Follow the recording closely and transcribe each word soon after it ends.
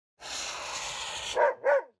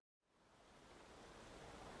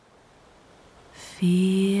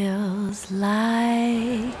Feels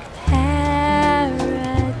like paradise.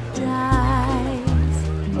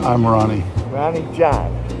 I'm Ronnie. Ronnie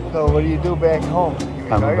John. So what do you do back home?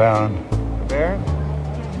 I'm a Baron. Baron?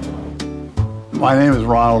 My name is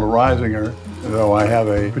Ronald Reisinger, though I have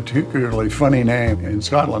a particularly funny name in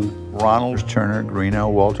Scotland. Ronald Turner,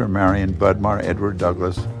 Greenough, Walter Marion, Budmar, Edward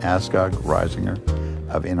Douglas, Ascog, Reisinger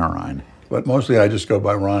of Innerrhein. But mostly I just go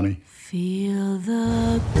by Ronnie. Feel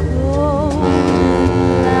the golden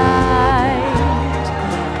light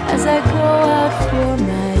as I go out for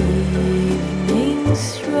my evening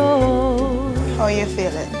stroll. How are you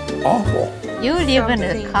feeling? Awful. You live in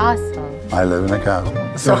a castle. I live in a castle.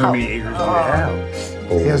 So how many acres do you have?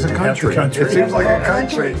 He has a country. It seems like a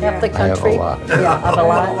country. Half the I have country. a lot. Yeah, of a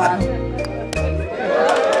lot.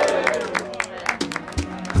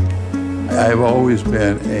 I've always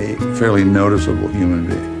been a fairly noticeable human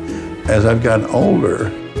being. As I've gotten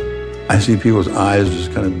older, I see people's eyes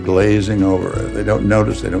just kind of glazing over. They don't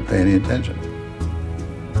notice, they don't pay any attention.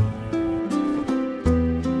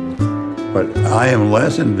 But I am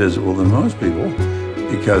less invisible than most people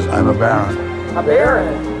because I'm a Baron. A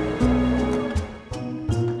baron.